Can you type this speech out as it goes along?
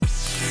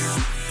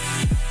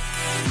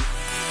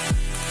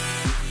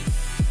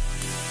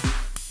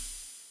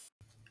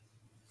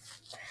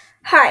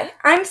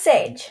I'm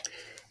Sage.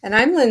 And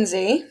I'm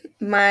Lindsay.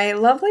 My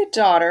lovely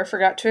daughter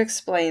forgot to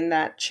explain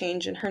that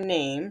change in her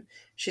name.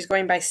 She's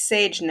going by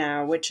Sage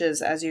now, which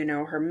is, as you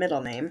know, her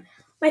middle name.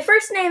 My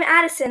first name,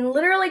 Addison,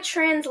 literally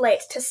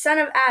translates to son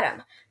of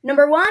Adam.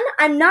 Number 1,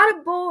 I'm not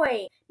a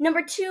boy.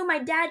 Number 2, my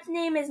dad's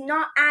name is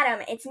not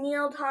Adam, it's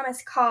Neil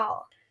Thomas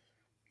Call.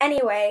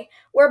 Anyway,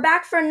 we're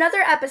back for another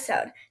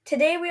episode.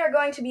 Today we are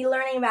going to be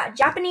learning about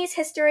Japanese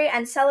history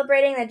and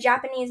celebrating the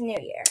Japanese New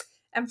Year.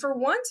 And for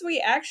once, we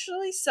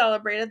actually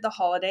celebrated the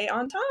holiday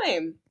on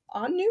time,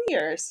 on New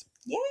Year's.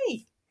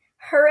 Yay!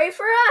 Hooray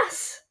for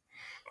us!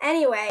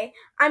 Anyway,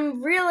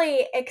 I'm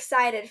really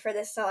excited for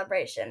this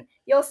celebration.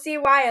 You'll see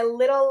why a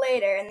little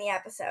later in the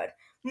episode.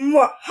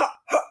 Well,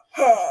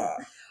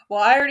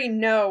 I already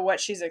know what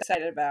she's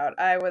excited about.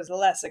 I was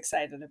less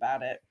excited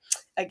about it.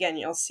 Again,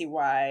 you'll see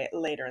why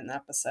later in the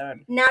episode.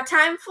 Now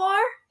time for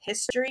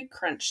History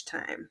Crunch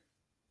Time.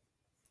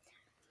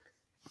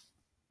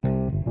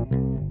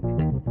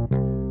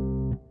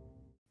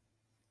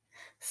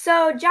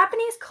 So,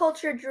 Japanese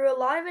culture drew a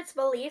lot of its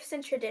beliefs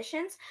and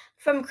traditions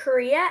from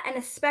Korea and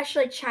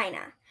especially China.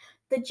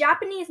 The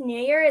Japanese New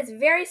Year is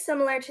very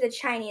similar to the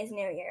Chinese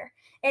New Year.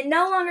 It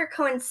no longer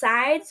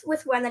coincides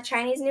with when the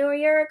Chinese New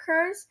Year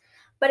occurs,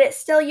 but it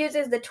still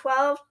uses the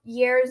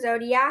 12-year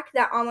zodiac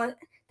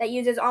that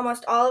uses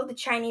almost all of the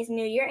Chinese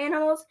New Year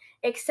animals,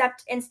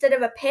 except instead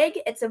of a pig,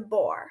 it's a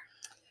boar.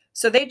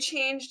 So they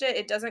changed it.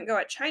 It doesn't go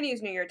at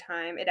Chinese New Year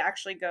time. It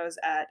actually goes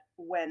at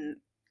when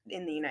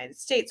in the United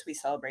States we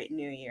celebrate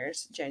New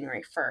Year's,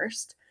 January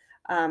 1st.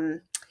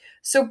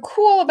 So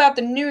cool about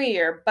the New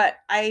Year, but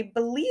I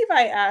believe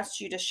I asked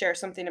you to share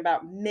something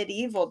about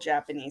medieval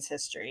Japanese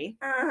history.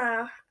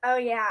 Oh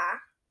yeah.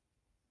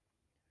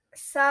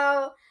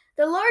 So,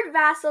 the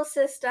lord-vassal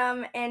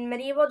system in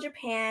medieval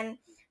Japan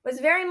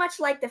was very much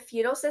like the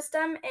feudal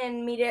system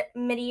in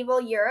medieval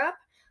Europe.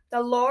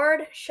 The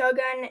lord,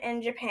 shogun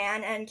in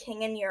Japan, and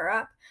king in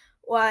Europe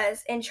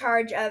was in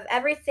charge of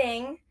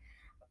everything.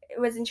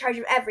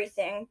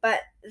 But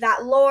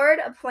that lord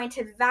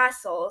appointed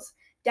vassals,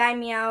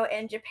 daimyo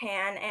in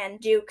Japan, and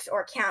dukes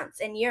or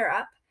counts in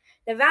Europe.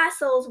 The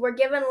vassals were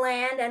given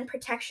land and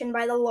protection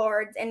by the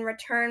lords in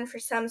return for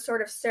some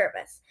sort of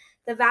service.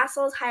 The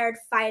vassals hired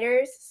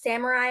fighters,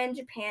 samurai in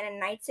Japan and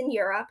knights in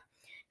Europe,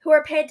 who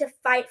were paid to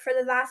fight for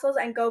the vassals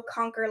and go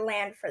conquer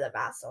land for the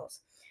vassals.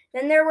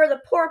 Then there were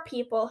the poor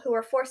people who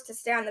were forced to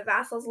stay on the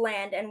vassal's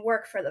land and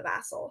work for the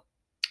vassal.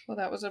 Well,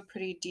 that was a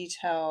pretty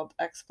detailed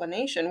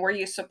explanation. Were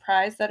you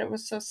surprised that it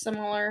was so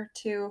similar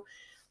to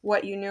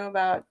what you knew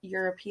about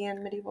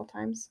European medieval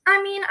times?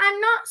 I mean,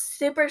 I'm not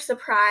super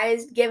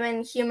surprised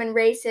given human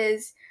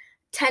race's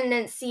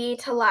tendency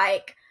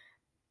to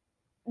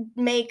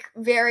make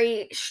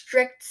very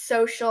strict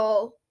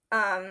social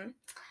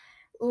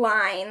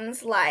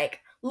lines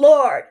like,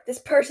 Lord, this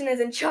person is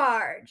in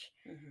charge.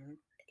 Mm-hmm.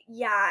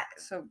 Yeah.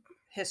 So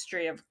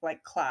history of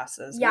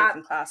classes, Yeah.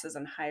 making classes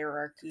and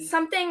hierarchy.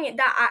 Something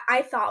that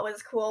I thought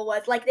was cool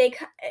was they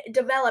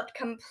developed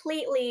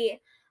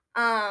completely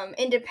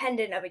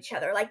independent of each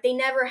other. They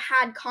never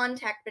had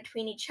contact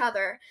between each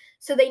other,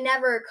 so they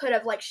never could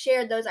have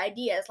shared those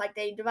ideas.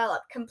 They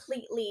developed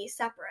completely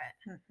separate.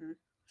 Mm-hmm.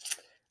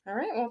 All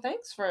right, well,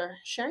 thanks for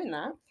sharing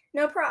that.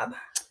 No prob.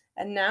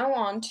 And now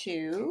on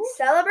to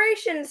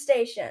Celebration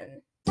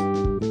Station.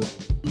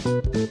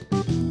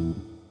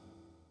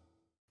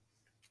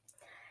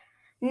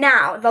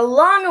 Now, the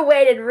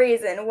long-awaited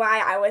reason why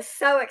I was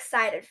so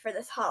excited for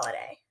this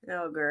holiday.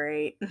 Oh,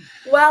 great.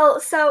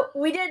 Well, so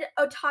we did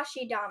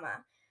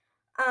Otoshidama,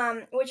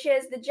 which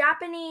is the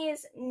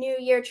Japanese New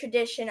Year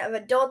tradition of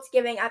adults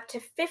giving up to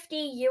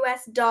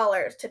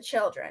 $50 to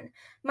children.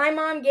 My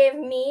mom gave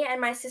me and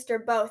my sister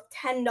both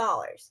 $10.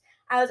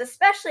 I was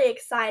especially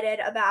excited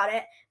about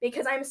it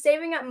because I'm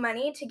saving up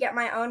money to get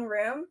my own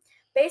room.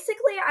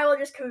 Basically, I will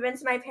just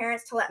convince my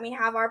parents to let me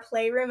have our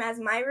playroom as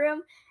my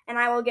room, and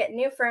I will get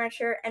new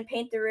furniture and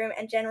paint the room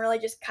and generally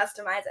just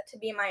customize it to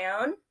be my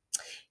own.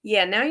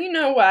 Yeah, now you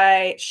know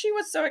why she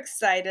was so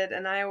excited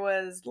and I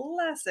was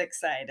less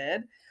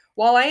excited.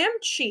 While I am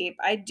cheap,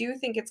 I do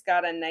think it's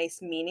got a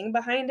nice meaning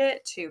behind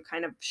it to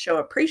kind of show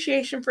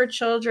appreciation for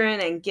children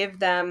and give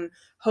them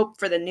hope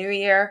for the new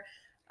year.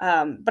 But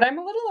I'm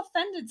a little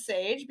offended,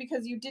 Sage,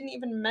 because you didn't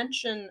even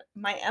mention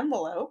my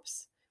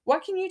envelopes.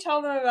 What can you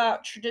tell them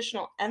about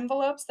traditional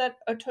envelopes that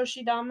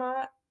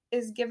Otoshidama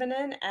is given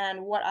in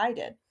and what I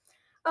did?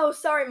 Oh,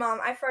 sorry, Mom,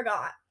 I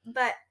forgot.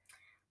 But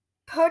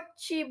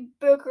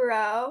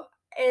Pochibukuro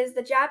is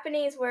the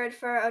Japanese word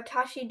for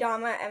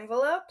Otoshidama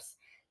envelopes.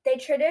 They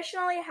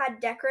traditionally had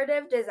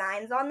decorative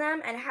designs on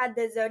them and had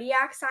the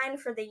zodiac sign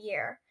for the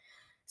year.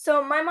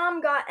 So my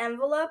mom got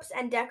envelopes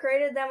and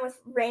decorated them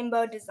with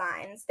rainbow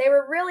designs. They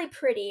were really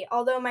pretty,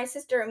 although my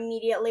sister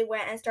immediately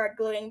went and started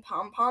gluing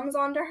pom-poms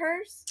onto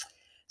hers.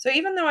 So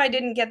even though I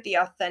didn't get the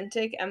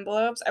authentic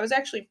envelopes, I was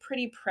actually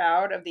pretty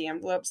proud of the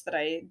envelopes that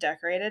I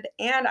decorated.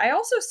 And I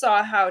also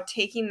saw how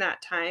taking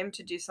that time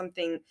to do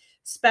something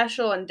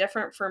special and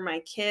different for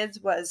my kids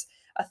was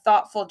a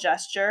thoughtful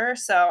gesture.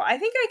 So I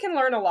think I can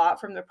learn a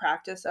lot from the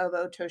practice of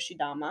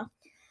Otoshidama.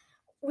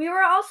 We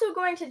were also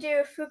going to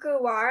do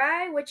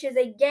Fukuwarai, which is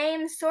a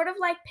game sort of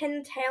like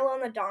Pin Tail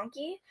on the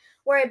Donkey,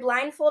 where a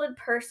blindfolded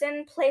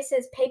person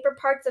places paper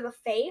parts of a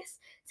face,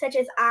 such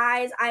as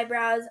eyes,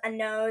 eyebrows, a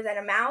nose, and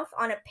a mouth,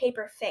 on a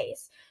paper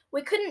face.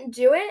 We couldn't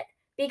do it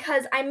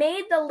because I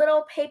made the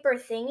little paper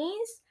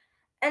thingies,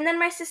 and then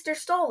my sister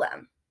stole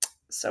them.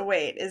 So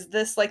wait, is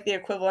this like the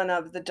equivalent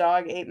of the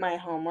dog ate my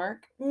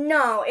homework?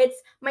 No,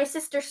 it's my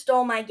sister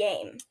stole my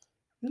game.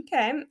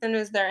 Okay, and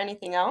is there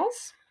anything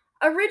else?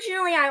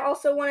 Originally, I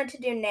also wanted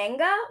to do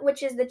Nanga,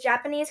 which is the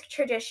Japanese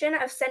tradition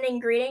of sending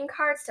greeting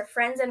cards to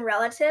friends and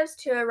relatives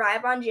to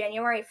arrive on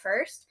January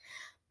 1st.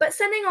 But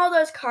sending all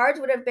those cards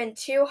would have been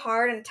too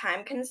hard and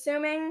time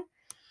consuming.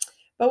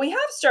 But we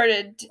have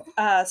started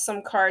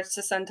some cards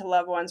to send to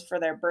loved ones for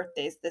their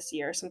birthdays this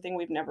year, something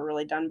we've never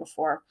really done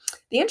before.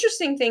 The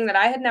interesting thing that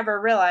I had never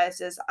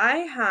realized is I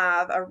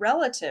have a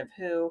relative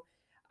who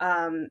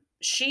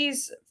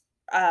she's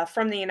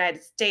from the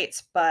United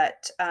States,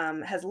 but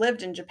has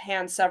lived in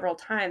Japan several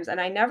times. And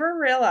I never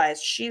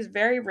realized she's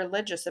very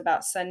religious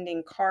about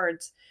sending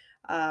cards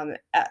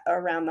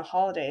around the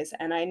holidays.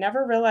 And I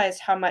never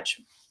realized how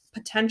much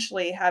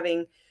potentially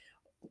having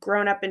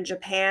grown up in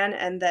Japan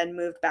and then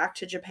moved back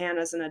to Japan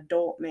as an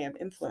adult may have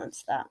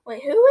influenced that.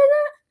 Wait, who is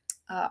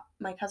it?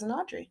 My cousin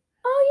Audrey.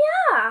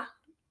 Oh, yeah.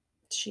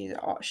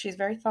 She's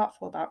very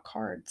thoughtful about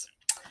cards.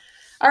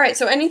 All right,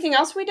 so anything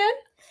else we did?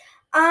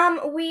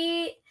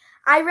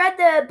 I read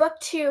the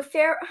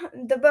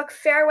book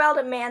Farewell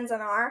to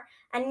Manzanar,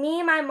 and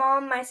me, my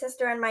mom, my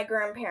sister, and my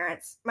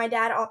grandparents, my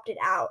dad opted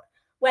out,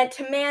 went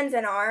to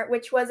Manzanar,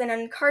 which was an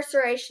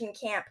incarceration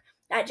camp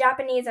that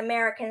Japanese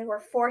Americans were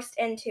forced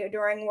into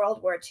during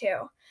World War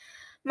II.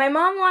 My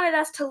mom wanted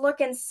us to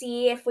look and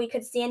see if we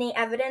could see any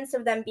evidence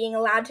of them being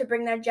allowed to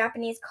bring their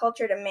Japanese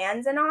culture to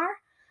Manzanar.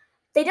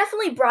 They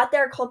definitely brought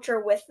their culture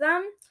with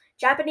them.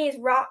 Japanese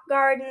rock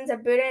gardens, a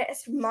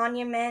Buddhist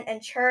monument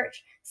and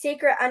church,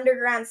 secret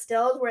underground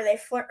stills where they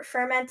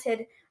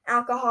fermented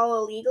alcohol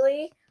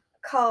illegally,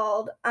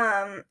 called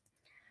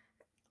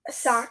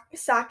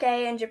sake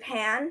in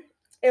Japan.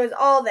 It was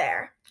all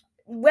there.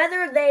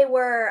 Whether they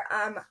were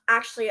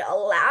actually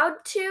allowed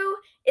to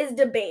is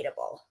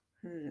debatable.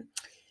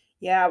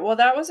 Yeah, well,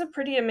 that was a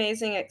pretty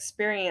amazing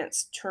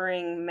experience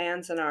touring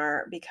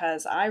Manzanar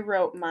because I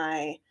wrote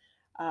my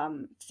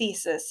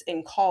thesis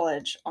in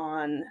college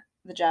on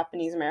the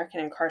Japanese American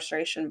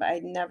incarceration, but I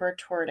never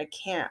toured a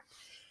camp.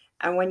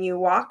 And when you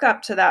walk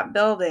up to that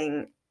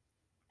building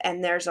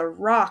and there's a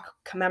rock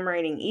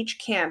commemorating each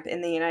camp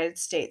in the United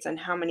States and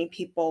how many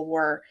people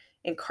were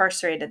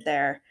incarcerated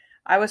there,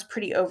 I was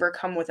pretty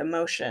overcome with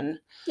emotion.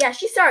 Yeah,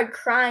 she started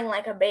crying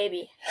like a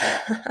baby.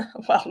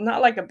 Well,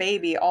 not like a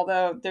baby,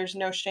 although there's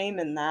no shame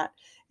in that.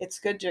 It's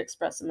good to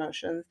express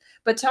emotions.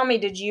 But tell me,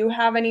 did you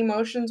have any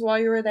emotions while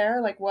you were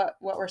there? Like what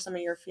were some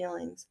of your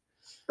feelings?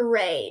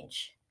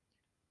 Rage.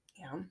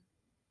 Yeah.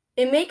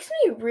 It makes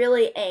me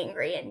really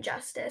angry,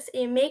 Injustice.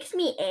 It makes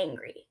me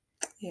angry.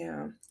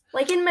 Yeah.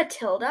 Like in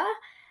Matilda,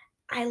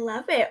 I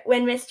love it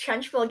when Miss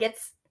Trunchbull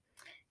gets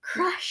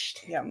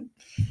crushed. Yeah.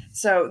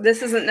 So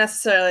this isn't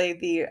necessarily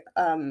the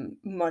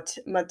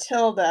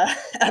Matilda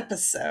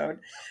episode,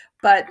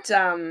 but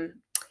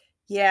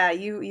yeah,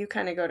 you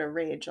kind of go to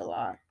rage a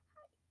lot.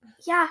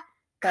 Yeah,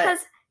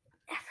 because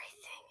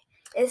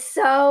everything is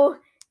so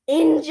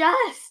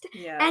unjust,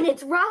 and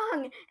it's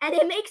wrong, and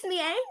it makes me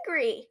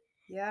angry.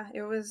 Yeah,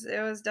 it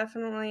was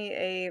definitely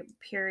a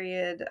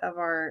period of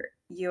our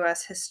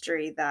U.S.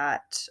 history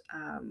that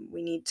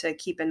we need to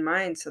keep in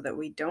mind so that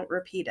we don't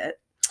repeat it.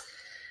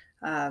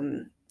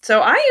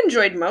 So I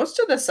enjoyed most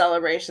of the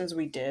celebrations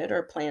we did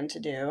or planned to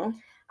do.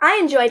 I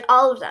enjoyed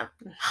all of them.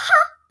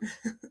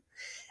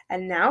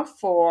 And now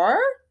for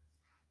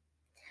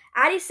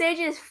Addie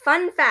Sage's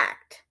fun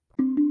fact.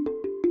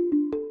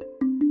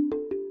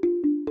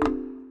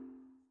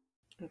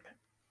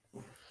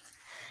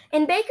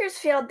 In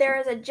Bakersfield, there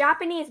is a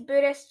Japanese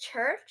Buddhist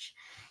church.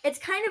 It's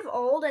kind of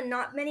old and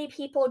not many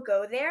people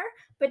go there,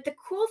 but the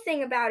cool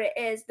thing about it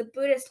is the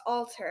Buddhist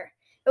altar.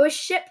 It was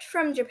shipped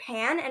from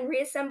Japan and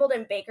reassembled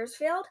in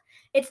Bakersfield.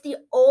 It's the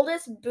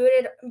oldest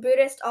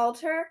Buddhist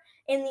altar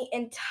in the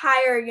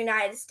entire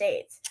United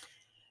States.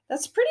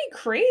 That's pretty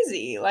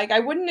crazy. Like, I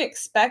wouldn't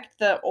expect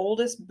the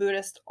oldest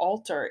Buddhist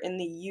altar in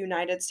the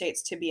United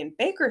States to be in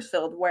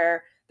Bakersfield,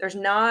 where there's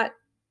not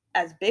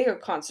as big a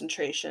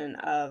concentration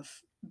of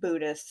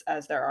Buddhists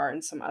as there are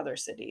in some other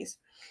cities.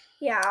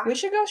 Yeah. We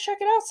should go check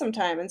it out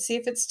sometime and see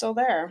if it's still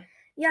there.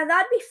 Yeah,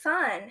 that'd be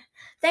fun.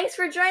 Thanks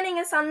for joining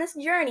us on this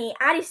journey.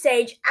 Addie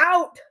Sage,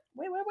 out!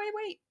 Wait.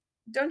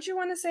 Don't you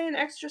want to say an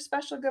extra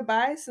special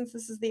goodbye since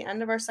this is the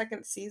end of our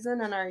second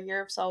season and our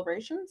year of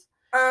celebrations?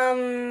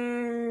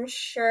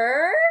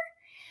 Sure.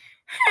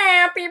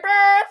 Happy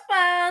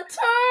birthday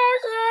to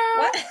you.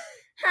 What?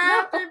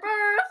 Happy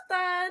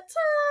birthday to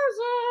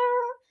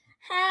you.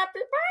 Happy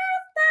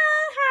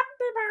birthday,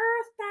 happy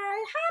birthday,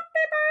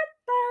 happy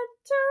birthday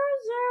to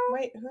you.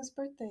 Wait, whose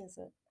birthday is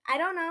it? I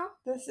don't know.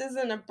 This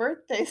isn't a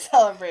birthday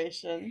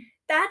celebration.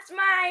 That's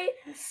my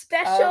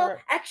All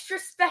extra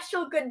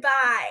special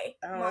goodbye,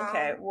 Oh,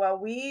 okay. Mom. Well,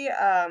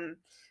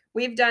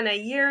 we've done a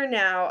year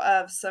now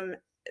of some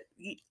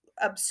y-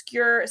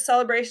 obscure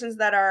celebrations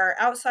that are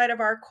outside of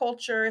our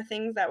culture,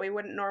 things that we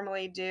wouldn't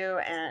normally do,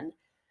 and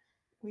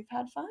we've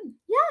had fun.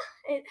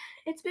 Yeah,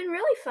 it's been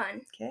really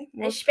fun. Okay.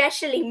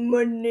 Especially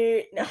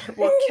money. No.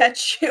 We'll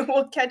catch you.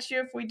 We'll catch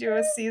you if we do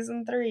a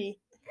season 3.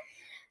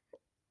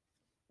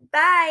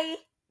 Bye.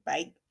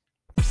 Bye.